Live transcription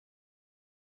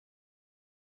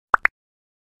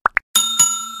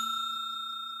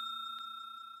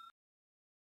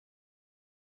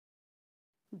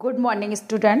Good morning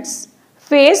students.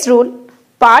 Phase rule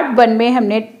part 1 में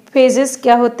हमने phases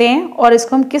क्या होते हैं और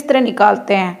इसको हम किस तरह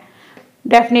निकालते हैं,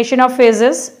 definition of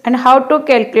phases and how to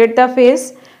calculate the phase,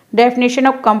 definition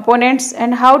of components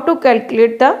and how to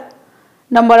calculate the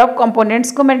number of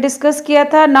components को मैंने डिस्कस किया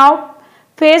था। नाउ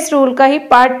फेज रूल का ही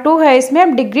पार्ट 2 है। इसमें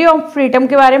हम डिग्री ऑफ फ्रीडम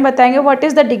के बारे में बताएंगे, what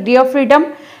is the degree of freedom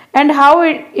and how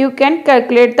you can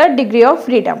calculate the degree of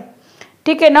freedom.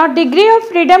 ठीक है ना। डिग्री ऑफ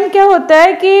फ्रीडम क्या होता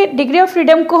है कि डिग्री ऑफ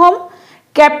फ्रीडम को हम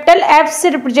कैपिटल एफ से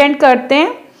रिप्रेजेंट करते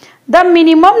हैं। The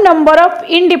minimum number of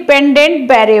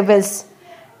independent variables,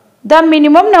 the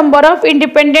minimum number of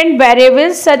independent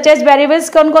variables such as variables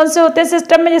कौन कौन से होते हैं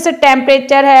सिस्टम में, जैसे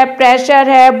टेम्परेचर है, प्रेशर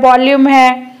है, वॉल्यूम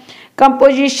है,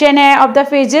 कंपोजिशन है of the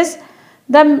phases.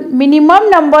 The minimum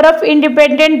number of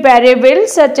independent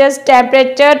variables such as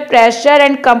temperature, pressure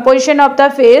and composition of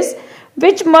the phase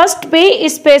which must be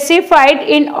specified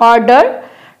in order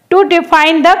to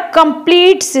define the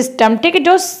complete system। ठीक है,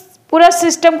 जो पूरा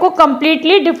system को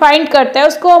completely define करता है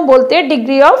उसको हम बोलते हैं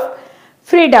degree of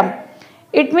freedom.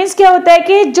 It means क्या होता है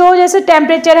कि जो जैसे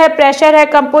टेम्परेचर है, प्रेशर है,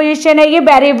 कंपोजिशन है, ये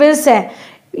वेरिएबल्स हैं।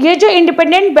 ये जो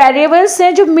इंडिपेंडेंट वेरिएबल्स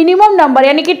हैं, जो मिनिमम नंबर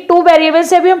यानी कि 2 वेरिएबल्स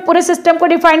से भी हम पूरे सिस्टम को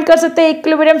डिफाइन कर सकते हैं।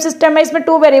 इक्विलिब्रियम सिस्टम है, इसमें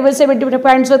 2 वेरिएबल्स से भी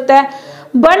डिफाइन होता है।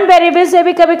 1 वेरिएबल से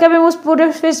भी कभी कभी उस पूरे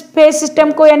फेज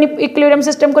सिस्टम को यानी इक्विलिब्रियम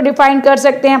सिस्टम को डिफाइन कर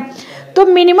सकते हैं। तो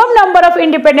minimum number of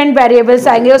independent variables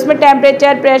आएंगे, उसमें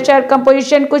टेम्परेचर, प्रेशर,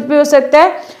 कंपोजिशन कुछ भी हो सकता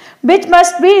है। Which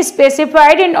must be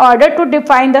specified in order to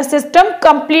define the system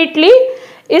completely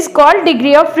is called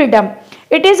degree of freedom.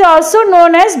 It is also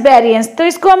known as variance. तो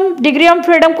इसको हम डिग्री ऑफ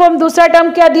फ्रीडम को हम दूसरा टर्म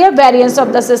क्या दिया, वेरिएंस ऑफ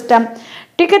द सिस्टम।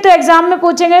 ठीक है, तो एग्जाम में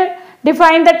पूछेंगे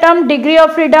define the term degree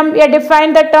of freedom या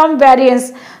डिफाइन द टर्म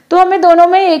वेरिएंस, तो हमें दोनों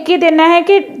में एक ही देना है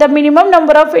कि the minimum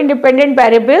number of independent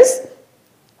variables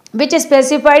which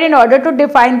specified in order to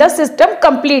define the system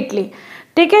completely.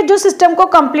 ठीक है, जो सिस्टम को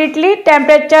completely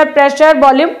temperature, pressure,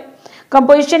 volume,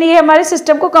 composition, ये हमारे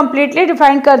सिस्टम को कंप्लीटली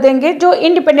डिफाइन कर देंगे। जो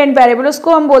इंडिपेंडेंट वेरिएबल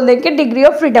उसको हम बोल देंगे degree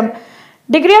of freedom.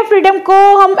 Degree of freedom को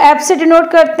हम एफ से डिनोट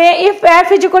करते हैं। If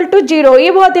F is equal to 0,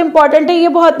 ये बहुत इंपॉर्टेंट है, ये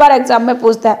बहुत बार एग्जाम में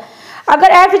पूछता है।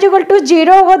 अगर एफ इज इक्वल टू 0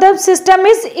 होगा द सिस्टम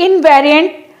इज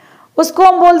इनवेरिएंट, उसको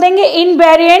हम बोल देंगे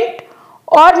इनवेरिएंट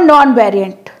और नॉन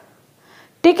वेरिएंट।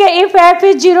 ठीक है, इफ एफ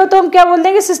इज 0 तो हम क्या बोल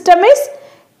देंगे, सिस्टम इज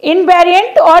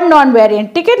इनवेरिएंट और नॉन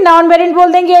वेरिएंट। ठीक है, नॉन वेरिएंट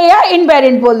बोल देंगे या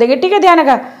इनवेरिएंट बोल देंगे। ठीक है, ध्यान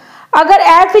रखा। अगर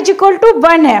एफ इज इक्वल टू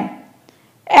 1 है,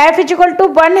 एफ इज इक्वल टू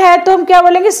 1 है तो हम क्या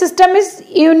बोलेंगे, सिस्टम इज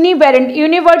यूनिवेरिएंट।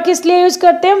 यूनिवर्ड किस लिए यूज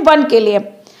करते हैं, 1 के लिए।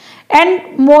 एंड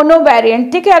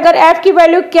मोनोवेरिएंट। ठीक है, अगर एफ की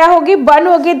वैल्यू क्या होगी, 1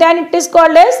 होगी, then it is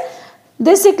called as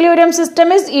this equilibrium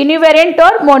system is यूनिवेरिएंट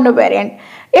और मोनोवेरिएंट।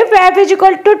 If F is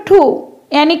equal to 2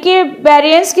 यानी कि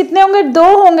वेरिएंस कितने होंगे, 2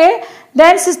 होंगे,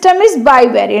 देन सिस्टम इज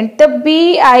बाईवेरिएंट। तो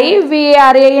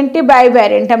BIVARIANT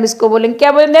बाईवेरिएंट हम इसको बोलेंगे,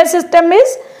 क्या बोलेंगे, सिस्टम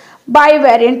इज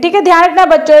बाईवेरिएंट। ठीक है, ध्यान रखना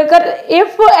बच्चों। अगर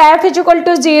if F is equal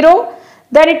to 0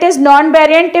 then it is non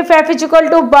variant, if F is equal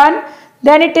to 1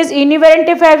 then it is यूनिवेरिएंट,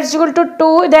 if F is equal to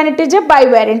 2 then it is a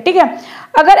बाईवेरिएंट। ठीक है,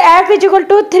 अगर F is equal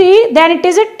to 3 then it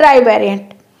is a ट्राईवेरिएंट।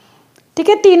 ठीक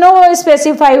है, तीनों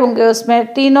specify होंगे उसमें,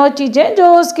 तीनों चीजें जो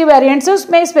उसकी वेरिएंट्स है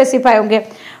उसमें स्पेसिफाई होंगे।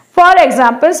 फॉर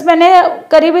एग्जाम्पल्स मैंने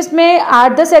करीब इसमें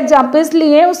 8-10 एग्जाम्पल्स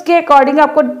लिए, उसके अकॉर्डिंग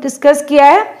आपको डिस्कस किया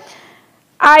है।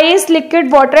 Ice,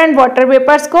 liquid, water and water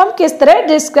vapours को हम किस तरह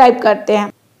डिस्क्राइब करते हैं।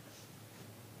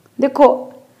 देखो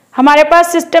हमारे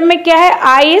पास सिस्टम में क्या है,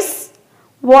 ice,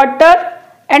 water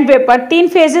and vapour, 3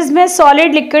 phases में,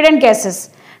 सॉलिड, लिक्विड एंड गैसेस।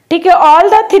 ठीक है, all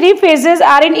the 3 phases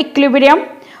are in equilibrium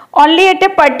only at a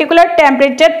particular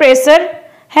temperature, pressure,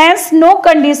 hence no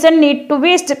condition need to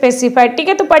be specified। ठीक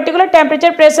है, तो पर्टिकुलर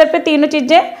टेम्परेचर, प्रेशर पे तीनों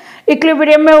चीजें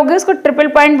equilibrium में होगी, उसको ट्रिपल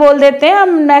पॉइंट बोल देते हैं।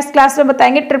 हम नेक्स्ट क्लास में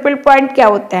बताएंगे ट्रिपल पॉइंट क्या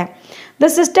होता है। The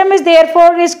system is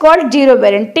therefore is called zero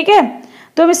variant. ठीक है,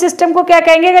 तो हम इस सिस्टम को क्या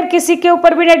कहेंगे, अगर किसी के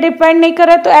ऊपर भी डिपेंड नहीं कर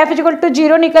रहा तो एफ इक्वल टू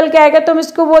 0 निकल के आएगा, तो हम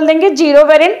इसको बोल देंगे zero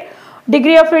variant.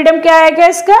 Degree of freedom क्या आएगा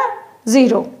इसका,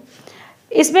 0।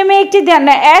 इसमें मैं एक चीज ध्यान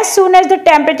रखना है, as soon as the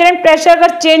temperature and pressure अगर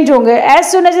चेंज होंगे, as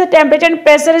soon as the temperature and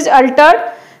pressure is Altered,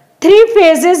 3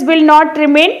 phases will not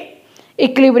remain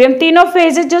equilibrium. तीनों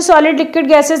फेजेस जो सॉलिड, लिक्विड,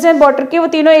 गैसेस हैं, वाटर के, वो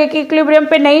तीनों एक इक्विलिब्रियम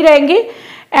पे नहीं रहेंगी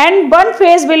and 1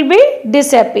 phase will be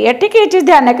disappear. ठीक है, ये चीज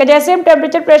ध्यान रखा। जैसे हम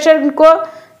टेम्परेचर, प्रेशर को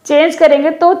चेंज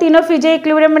करेंगे तो तीनों फेजें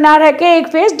इक्विलिब्रियम में ना रह के एक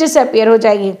फेज डिसअपियर हो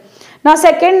जाएगी ना।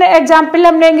 सेकेंड एग्जाम्पल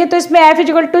हम लेंगे तो इसमें एफ इज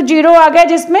इक्वल टू 0 आ गया,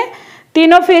 जिसमें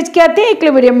तीनों फेज क्या थे,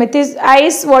 इक्विलिब्रियम में थे,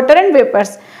 आइस, वाटर एंड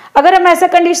वेपर्स। अगर हम ऐसा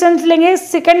कंडीशंस लेंगे,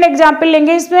 सेकंड एग्जांपल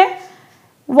लेंगे, इसमें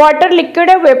वाटर, लिक्विड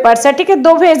और वेपर्स है। ठीक है,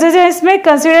 2 फेजेस है इसमें।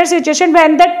 Consider situation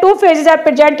when the 2 phases are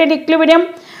present in equilibrium,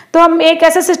 तो हम एक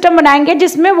ऐसा सिस्टम बनाएंगे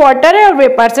जिसमें वाटर है और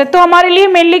वेपर्स है। तो हमारे लिए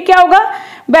मेनली क्या होगा,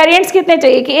 वेरिएंट्स कितने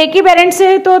चाहिए कि एक ही वेरिएंट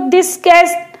से, तो this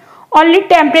case only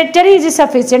temperature is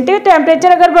sufficient. ठीक है,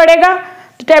 टेम्परेचर अगर बढ़ेगा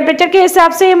तो टेम्परेचर के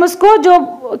हिसाब से हम उसको जो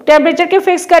टेम्परेचर के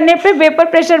फिक्स करने पे वेपर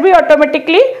प्रेशर भी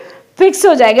ऑटोमेटिकली फिक्स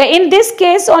हो जाएगा। In this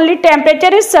case only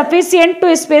temperature is sufficient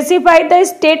to specify the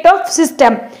state of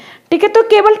system. ठीक है, तो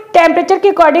केवल टेम्परेचर के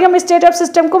अकॉर्डिंग हम स्टेट ऑफ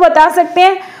सिस्टम को बता सकते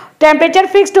हैं। टेम्परेचर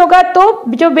फिक्स्ड होगा तो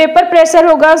जो वेपर प्रेशर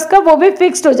होगा उसका वो भी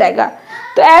फिक्स्ड हो जाएगा।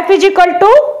 तो F इज इक्वल टू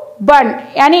 1,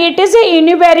 यानी इट इज ए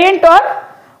यूनिवेरिएंट और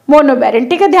मोनोवेरिएंट।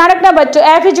 ठीक है, ध्यान रखना बच्चों,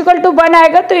 F इज इक्वल टू 1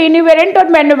 आएगा तो यूनिवेरिएंट और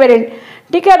मोनोवेरिएंट।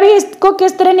 ठीक है, अभी इसको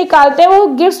किस तरह निकालते हैं वो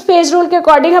गिब्स फेज रूल के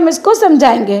अकॉर्डिंग हम इसको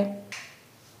समझाएंगे।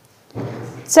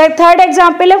 सर थर्ड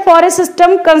एग्जाम्पल है for a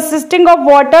system consisting of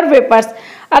water vapours.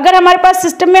 अगर हमारे पास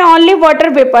सिस्टम में ओनली वाटर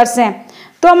वेपर्स हैं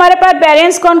तो हमारे पास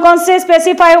वेरिएंस कौन कौन से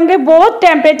स्पेसिफाई होंगे, बोथ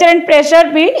टेम्परेचर एंड प्रेशर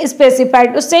भी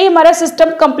स्पेसिफाइड। उससे ही हमारा सिस्टम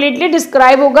कंप्लीटली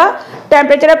डिस्क्राइब होगा।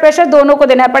 टेम्परेचर और प्रेशर दोनों को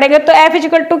देना पड़ेगा। तो F इज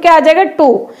इक्वल टू क्या आ जाएगा 2,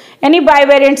 यानी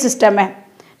बाइवेरिएंट सिस्टम है।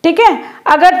 ठीक है,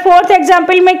 अगर फोर्थ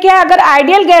एग्जाम्पल में क्या, अगर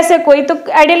आइडियल गैस है कोई, तो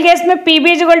आइडियल गैस में PV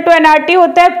is equal to nRT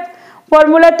होता है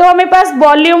फॉर्मूला। तो हमें पास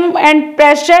volume and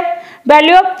pressure,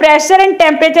 value of pressure and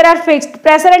temperature are fixed.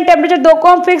 Pressure and temperature दो को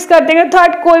हम फिक्स कर देंगे,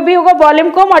 थर्ड कोई भी होगा वॉल्यूम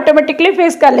को हम ऑटोमेटिकली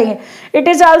फिक्स कर लेंगे। It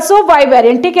is also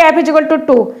बाइवेरिएंट। ठीक है, F इज इक्वल टू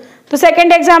 2। तो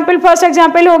सेकंड एग्जांपल, फर्स्ट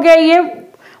एग्जांपल हो गया ये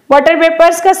वाटर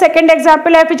वेपर्स का, second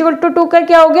example F is equal to 2 का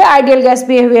क्या हो गया, आइडियल गैस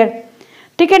बिहेवियर।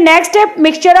 ठीक है, नेक्स्ट है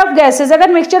मिक्सचर ऑफ गैसेज।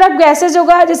 अगर मिक्सचर ऑफ गैसेज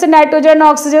होगा जैसे nitrogen,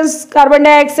 oxygen, carbon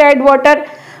dioxide, water,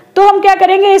 तो हम क्या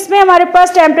करेंगे, इसमें हमारे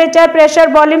पास टेम्परेचर, प्रेशर,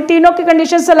 वॉल्यूम तीनों की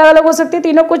कंडीशंस अलग अलग हो सकती है,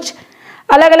 तीनों कुछ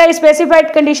अलग अलग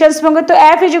स्पेसिफाइड कंडीशंस होंगे। तो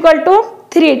F इज इक्वल टू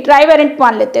 3, ट्राइवेरिएंट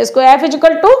मान लेते हैं इसको। F is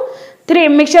equal to 3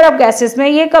 mixture of gases में।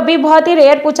 ये कभी बहुत ही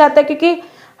रेयर पूछा था क्योंकि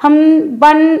हम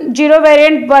 0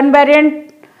 वेरिएंट, 1 वेरिएंट,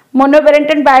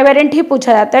 मोनोवेरिएंट एंड बाइवेरिएंट ही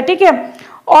पूछा जाता है। ठीक है,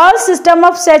 all system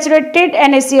of saturated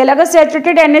NaCl। अगर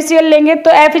सैचुरेटेड NaCl लेंगे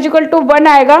तो F इज इक्वल टू 1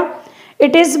 आएगा।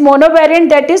 It is मोनोवेरिएंट,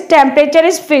 that is temperature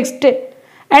is fixed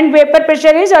and vapour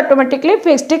pressure is automatically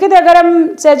fixed. ठीक है, तो अगर हम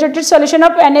सैचुरेटेड सॉल्यूशन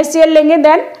ऑफ NaCl लेंगे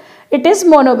देन इट इज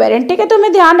मोनोवेरिएंट। ठीक है, तो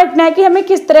हमें ध्यान रखना है कि हमें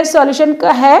किस तरह सॉल्यूशन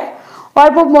का है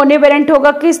और वो मोनोवेरिएंट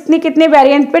होगा, कितने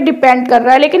वेरिएंट पे डिपेंड कर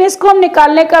रहा है। लेकिन इसको हम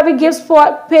निकालने का भी गिब्स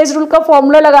फेज रूल का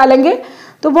फॉर्मूला लगा लेंगे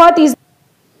तो बहुत ईजी।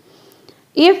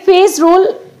 ये phase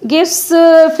rule Gibbs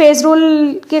phase rule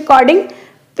के according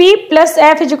P plus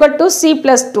F is equal to C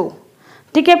plus 2।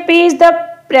 ठीक है, P is the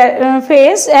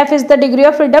phase, F is the degree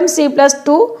of freedom, C plus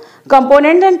 2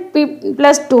 component and P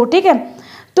plus 2। ठीक है,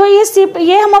 तो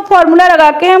ये हम अब फॉर्मूला लगा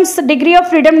के हम डिग्री ऑफ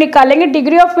फ्रीडम निकालेंगे।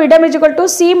 Degree of freedom is equal to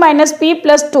C minus P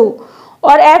plus 2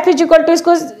 और F इज इक्वल टू,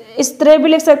 इसको इस तरह भी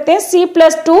लिख सकते हैं C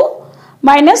प्लस 2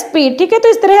 माइनस P। ठीक है, तो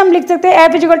इस तरह हम लिख सकते हैं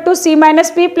F is equal to C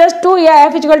minus P plus 2 या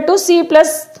F is equal to C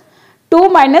plus 2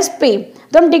 minus P।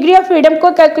 तो हम डिग्री ऑफ फ्रीडम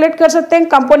को कैलकुलेट कर सकते हैं,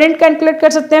 कंपोनेंट कैलकुलेट कर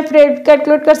सकते हैं, फ्रेड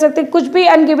कैलकुलेट कर सकते हैं, कुछ भी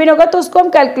अनगिवन होगा तो उसको हम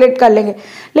कैलकुलेट कर लेंगे।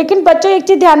 लेकिन बच्चों एक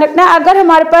चीज ध्यान रखना, अगर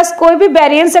हमारे पास कोई भी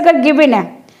वेरिएंस अगर गिवन है,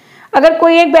 अगर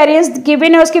कोई एक वेरिएंस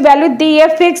गिवन है, उसकी वैल्यू दी है,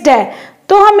 फिक्स्ड है,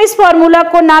 तो हम इस फॉर्मूला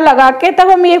को ना लगा के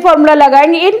तब हम ये फॉर्मूला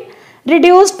लगाएंगे इन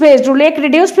रिड्यूस्ड फेज रूल। एक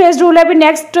रिड्यूस्ड फेज रूल है, अभी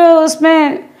नेक्स्ट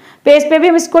उसमें पेज पे भी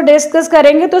हम इसको डिस्कस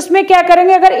करेंगे। तो उसमें क्या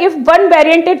करेंगे, अगर if one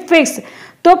variant is fix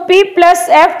तो P plus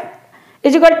F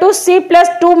is equal to C plus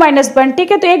 2 minus 1।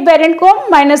 ठीक है, तो एक वेरिएंट को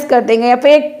माइनस कर देंगे, या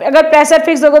फिर एक अगर प्रेशर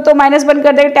फिक्स होगा तो -1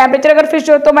 कर देंगे, टेम्परेचर अगर फिक्स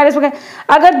हो तो -1।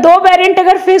 अगर दो वेरिएंट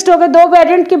अगर फिक्स्ड होगा, दो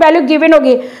वेरिएंट की वैल्यू गिवन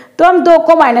होगी तो हम 2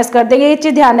 को माइनस कर देंगे। ये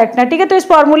चीज ध्यान रखना। ठीक है, तो इस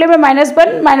फॉर्मूले में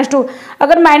 -1 -2,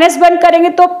 अगर -1 करेंगे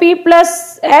तो P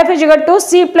plus F is equal to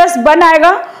C plus 1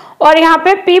 आएगा और यहाँ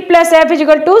पे P plus F is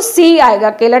equal to C आएगा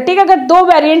अकेला। ठीक है, अगर दो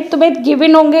वेरिएंट तुम्हें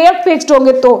गिवन होंगे या फिक्स्ड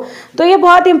होंगे तो ये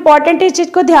बहुत इंपॉर्टेंट, इस चीज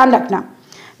को ध्यान रखना।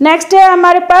 नेक्स्ट है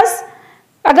हमारे पास,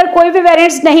 अगर कोई भी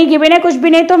वेरिएंट्स नहीं गिवन है, कुछ भी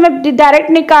नहीं, तो हमें डायरेक्ट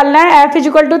निकालना है F इज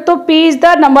इक्वल टू, तो P is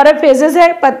the number of phases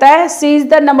है पता है, C is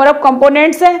the number of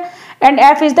components है and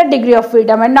F is the degree of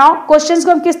freedom है। नाउ क्वेश्चंस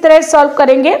को हम किस तरह सॉल्व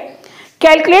करेंगे,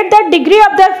 calculate the degree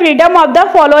of the freedom of the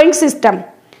following system.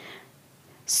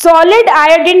 Solid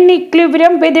iodine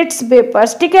equilibrium with its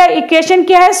vapours. ठीक है, equation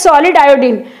क्या है, सॉलिड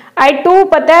आयोडीन, I2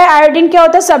 पता है, आयोडीन क्या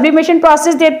होता है, सब्लिमेशन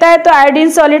प्रोसेस देता है, तो आयोडीन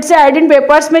सॉलिड से आयोडीन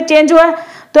वेपर्स में चेंज हुआ,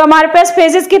 तो हमारे पास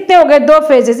फेजेस कितने हो गए, 2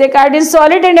 फेजेस, एक iodine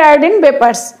solid and iodine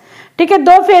vapours. ठीक है,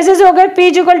 2 फेजेस हो गए, P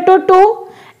is equal to 2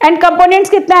 and components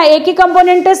कितना है, एक ही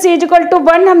कंपोनेंट है, C इज इक्वल टू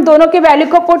 1। हम दोनों की वैल्यू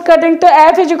को पुट कर देंगे, तो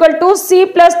F is equal to C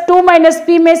plus 2 minus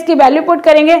P में इसकी वैल्यू पुट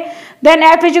करेंगे, then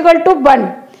F is equal to 1,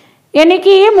 यानी कि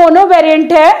ये मोनो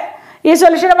वेरिएंट है। ये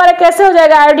सॉल्यूशन हमारा कैसे हो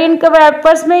जाएगा, आयोडीन के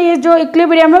वेपर्स में ये जो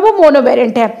इक्विलिब्रियम है वो मोनो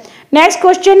वेरिएंट है। नेक्स्ट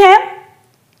क्वेश्चन है,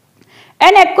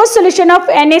 an aqueous solution of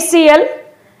NaCl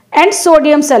and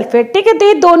sodium sulphate. ठीक है, तो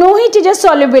ये दोनों ही चीजें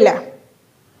सॉल्युबल है,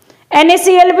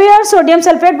 NaCl भी और सोडियम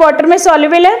सल्फेट वाटर में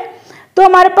सॉल्युबल है। तो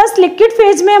हमारे पास लिक्विड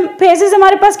फेज में फेजेस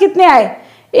हमारे पास कितने आए,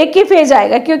 एक ही फेज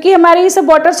आएगा, क्योंकि हमारी सब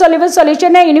वाटर सॉल्युबल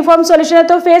सॉल्यूशन है, यूनिफॉर्म सॉल्यूशन है,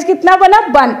 तो फेज कितना बना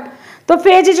 1, तो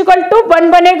फेज इज इक्वल टू 1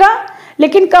 बनेगा।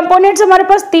 लेकिन कंपोनेंट्स हमारे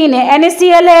पास 3 है,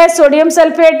 NaCl है, सोडियम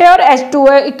सल्फेट है और H2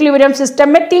 है। इक्विलिब्रियम सिस्टम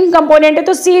में 3 कंपोनेंट है,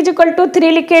 तो C इज इक्वल टू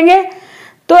 3 लिखेंगे।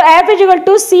 तो F is equal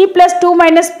to C plus 2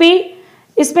 minus P,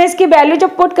 इसमें इसकी वैल्यू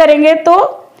जब पुट करेंगे तो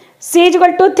C is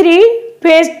equal to 3,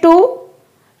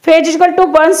 phase is equal to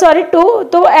 1 sorry 2,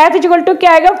 तो F इज इक्वल टू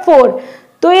क्या आएगा 4,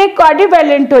 तो ये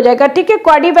क्वाड्रिवैलेंट हो जाएगा। ठीक है,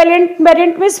 क्वाड्रिवैलेंट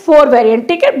वेरिएंट मींस 4 वेरिएंट।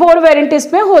 ठीक है, 4 वेरिएंट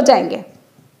इसमें हो जाएंगे।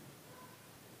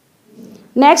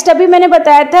 नेक्स्ट अभी मैंने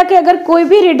बताया था कि अगर कोई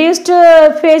भी रिड्यूस्ड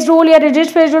फेज रूल या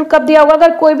रिड्यूस्ड फेज रूल कब दिया होगा,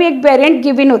 अगर कोई भी एक वेरिएंट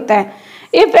गिवन होता है,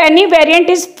 if any variant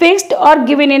is fixed और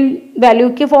गिवन इन वैल्यू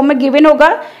की फॉर्म में गिवन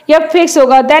होगा या फिक्स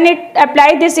होगा, then it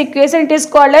apply this equation, it is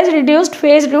called as reduced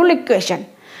phase rule equation.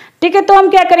 ठीक है, तो हम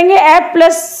क्या करेंगे, F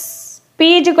plus P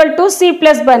is equal to C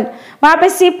plus 1, वहां पे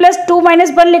C प्लस 2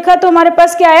 माइनस 1 लिखा तो हमारे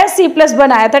पास क्या आया, C प्लस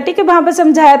 1 आया था। ठीक है, वहां पे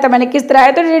समझाया था मैंने किस तरह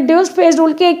आया, तो रिड्यूस्ड फेज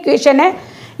रूल की इक्वेशन है,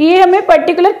 ये हमें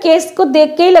पर्टिकुलर केस को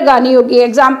देख के ही लगानी होगी,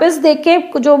 एग्जाम्पल्स देख के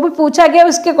जो भी पूछा गया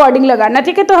उसके अकॉर्डिंग लगाना।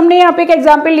 ठीक है, तो हमने यहाँ पे एक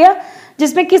एग्जाम्पल लिया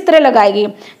जिसमें किस तरह लगाएगी,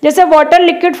 जैसे वाटर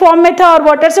लिक्विड फॉर्म में था और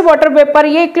वाटर से वाटर वेपर,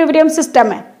 ये इक्विलिब्रियम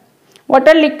सिस्टम है,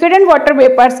 water liquid and water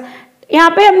vapours. यहाँ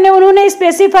पे उन्होंने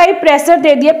स्पेसिफाई प्रेशर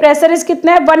दे दिया, प्रेशर इस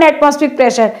कितना है 1 एटमॉस्फेरिक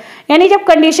प्रेशर, यानी जब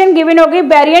कंडीशन गिवन होगी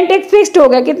वेरिएंट एक फिक्स्ड हो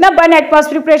गया, कितना 1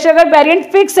 एटमॉस्फेरिक प्रेशर, अगर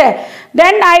वेरिएंट फिक्स है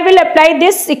then I will apply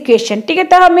this equation. ठीक है,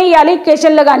 तो हमें ये वाली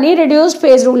इक्वेशन लगानी है रिड्यूस्ड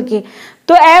फेज रूल की,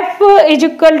 तो F is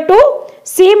equal to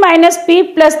C minus P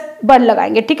plus 1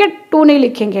 लगाएंगे। ठीक है, 2 नहीं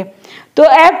लिखेंगे, तो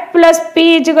F plus P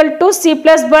is equal to C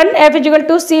plus 1, F is equal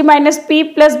to C minus P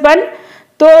plus 1।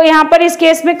 तो यहाँ पर इस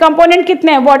केस में कंपोनेंट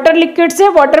कितने हैं, वाटर लिक्विड से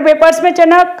वाटर वेपर्स में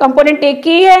चना, कंपोनेंट एक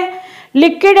ही है,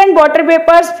 liquid and water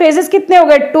vapours, phases कितने हो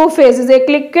गए 2 फेजेस, एक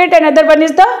liquid and other one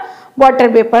is the water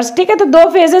vapours. ठीक है, तो 2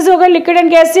 फेजेस हो गए लिक्विड एंड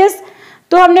गैसेस।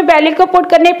 तो हमने वैल्यू को पुट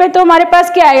करने पे तो हमारे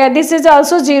पास क्या आएगा, this is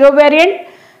also 0 variant,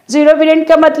 0 variant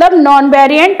का मतलब नॉन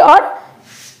वेरिएंट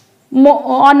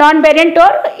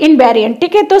और इनवेरिएंट।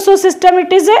 ठीक है, तो so system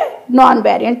it is a non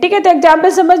variant. ठीक है, तो एग्जाम्पल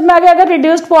समझ में आ गया, अगर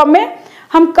रिड्यूस्ड फॉर्म में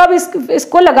हम कब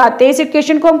इसको लगाते हैं, इस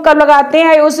इक्वेशन को हम कब लगाते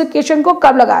हैं या उस इक्वेशन को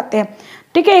कब लगाते हैं।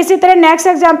 ठीक है, इसी तरह नेक्स्ट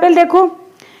एग्जांपल देखो,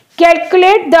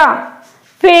 calculate the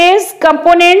phase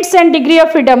components and degree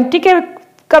of freedom. ठीक है,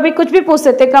 कभी कुछ भी पूछ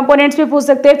सकते हैं, कंपोनेंट्स भी पूछ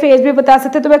सकते हैं, फेज भी बता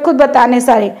सकते हैं, तो मैं खुद बताने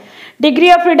सारे।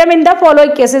 Degree of freedom in the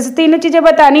following cases, तीनों चीजें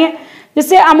बतानी है।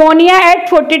 जैसे ammonia eight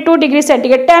 42 degree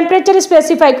centigrade, temperature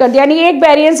specify कर दिया, यानी एक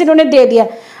वेरिएंस इन्होंने दे दिया,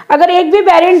 अगर एक भी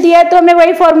वेरिएंट दिया है तो हमें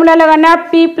वही फॉर्मूला लगाना है,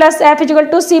 P plus F equal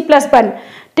to C plus 1।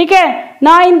 ठीक है,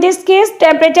 now in this case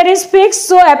temperature is fix,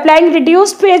 so applying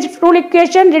reduced phase rule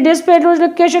equation, reduced phase rule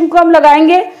equation को हम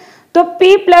लगाएंगे, तो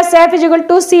P plus F equal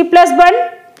to C plus 1।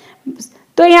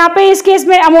 तो यहाँ पे इस केस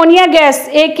में अमोनिया गैस,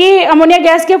 एक ही अमोनिया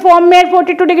गैस के फॉर्म में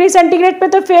 42 डिग्री सेंटीग्रेड पे,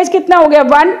 तो फेज कितना हो गया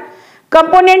 1,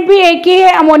 कंपोनेंट भी एक ही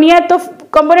है अमोनिया, तो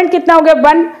कंपोनेंट कितना हो गया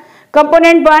 1,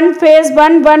 कंपोनेंट 1, फेज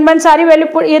 1 1 1, सारी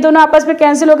वैल्यू ये दोनों आपस में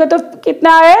कैंसिल हो गए, तो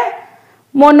कितना है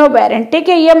मोनोवेरिएंट। ठीक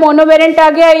है, ये मोनोवेरिएंट आ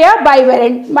गया या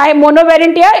बाईवेरिएंट,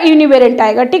 मोनोवेरिएंट या यूनिवेरिएंट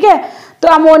आएगा। ठीक है, तो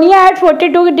अमोनिया एट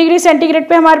 42 डिग्री सेंटीग्रेड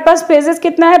पे हमारे पास फेजेस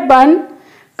कितना है 1,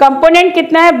 कंपोनेंट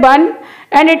कितना है 1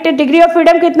 and it degree of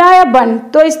freedom कितना है 1।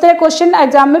 तो इस तरह क्वेश्चन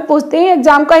एग्जाम में पूछते हैं,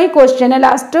 एग्जाम का ही क्वेश्चन है,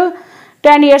 लास्ट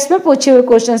 10 ईयर्स में पूछे हुए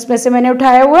क्वेश्चन में से मैंने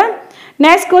उठाया हुआ।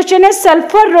 नेक्स्ट क्वेश्चन है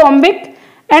sulphur rhombic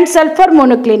and sulphur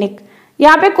monoclinic.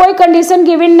 यहाँ पे कोई कंडीशन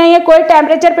गिवन नहीं है, कोई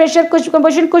टेम्परेचर प्रेशर कुछ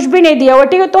कंपोजिशन कुछ भी नहीं दिया हुआ।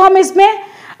 ठीक है, तो हम इसमें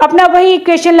अपना वही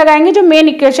इक्वेशन लगाएंगे जो मेन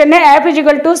इक्वेशन है, F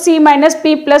equal to C minus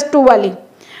P plus 2 वाली।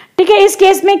 ठीक है, इस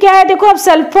केस में क्या है, देखो अब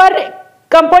सल्फर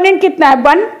कंपोनेंट कितना है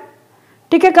 1।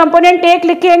 ठीक है, कंपोनेंट 1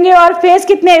 लिखेंगे और फेज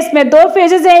कितने, इसमें 2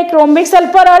 फेजेस है, एक रोम्बिक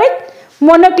सल्फर और एक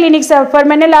मोनोक्लिनिक सल्फर।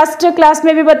 मैंने लास्ट क्लास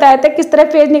में भी बताया था किस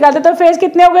तरह फेज निकालते, तो फेज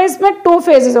कितने हो गए, इसमें 2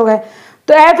 फेजेस हो गए,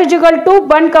 तो F equal to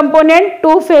 1 component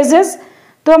 2 phases,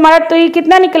 तो हमारा तो ये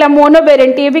कितना निकला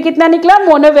मोनोवेरिएंट, ये भी कितना निकला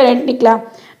मोनोवेरिएंट निकला।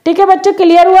 ठीक है बच्चों,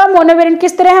 क्लियर हुआ मोनोवेरिएंट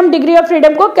किस तरह हम डिग्री ऑफ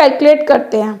फ्रीडम को कैलकुलेट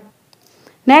करते हैं।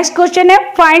 नेक्स्ट क्वेश्चन है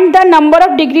find the number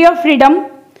of degree of freedom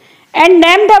and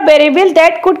name the variable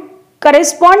that could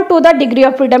correspond to the degree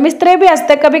of freedom. इस तरह भी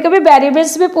हंसते हैं, कभी कभी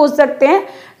वेरिएबल्स भी पूछ सकते हैं,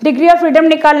 डिग्री ऑफ फ्रीडम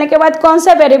निकालने के बाद कौन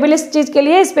सा वेरिएबल इस चीज के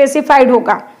लिए स्पेसिफाइड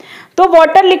होगा। तो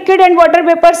water liquid and water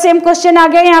vapour same question आ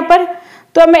गया यहाँ पर,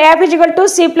 तो हमें F equal to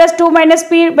C plus 2 minus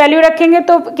P value रखेंगे,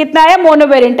 तो कितना आया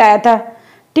मोनोवेरिएंट आया था।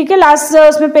 ठीक है, लास्ट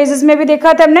उसमें पेजेस में भी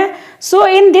देखा था हमने। सो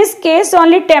in this case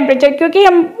only temperature, क्योंकि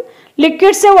हम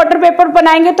लिक्विड से वाटर वेपर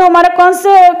बनाएंगे तो हमारा कौन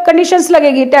सा कंडीशंस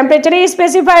लगेगी, टेम्परेचर ही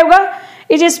स्पेसिफाई होगा।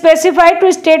 Is specified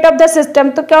to state of the system.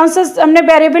 तो कौन सा हमने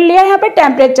वेरिएबल लिया यहाँ पे?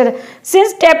 Temperature.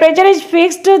 Since temperature is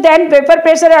fixed then vapour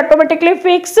pressure automatically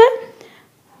fix,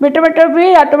 metre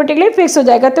भी ऑटोमेटिकली फिक्स हो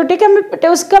जाएगा। तो ठीक है, हमें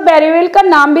उसका वेरिएबल का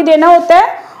नाम भी देना होता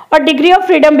है और डिग्री ऑफ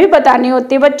फ्रीडम भी बतानी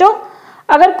होती है। बच्चों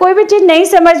अगर कोई भी चीज़ नहीं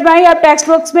समझ में आई आप टेक्स्ट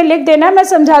बॉक्स में लिख देना, मैं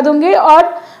समझा दूंगी, और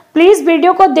प्लीज़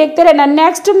वीडियो को देखते रहना।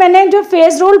 नेक्स्ट मैंने जो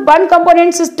फेज रूल 1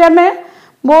 कंपोनेंट सिस्टम है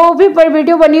वो भी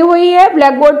वीडियो बनी हुई है,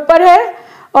 ब्लैक बोर्ड पर है,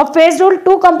 और फेज रूल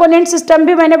 2 कंपोनेंट सिस्टम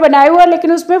भी मैंने बनाया हुआ है,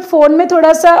 लेकिन उसमें फ़ोन में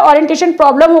थोड़ा सा ओरिएंटेशन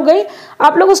प्रॉब्लम हो गई,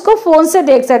 आप लोग उसको फ़ोन से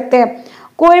देख सकते हैं।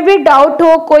 कोई भी डाउट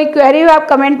हो, कोई क्वेरी हो, आप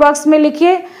कमेंट बॉक्स में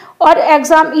लिखिए। और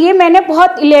एग्ज़ाम, ये मैंने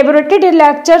बहुत इलेबोरेटेड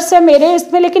लेक्चर्स है मेरे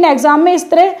इसमें, लेकिन एग्ज़ाम में इस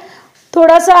तरह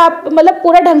थोड़ा सा आप मतलब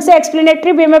पूरा ढंग से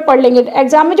एक्सप्लेनेटरी वे में पढ़ लेंगे।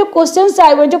 एग्जाम में जो क्वेश्चंस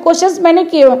आए हुए, जो क्वेश्चंस मैंने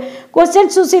किए हुए,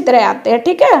 क्वेश्चंस उसी तरह आते हैं।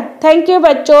 ठीक है, थैंक यू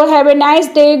बच्चों, have a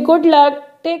nice day, good luck,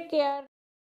 take care.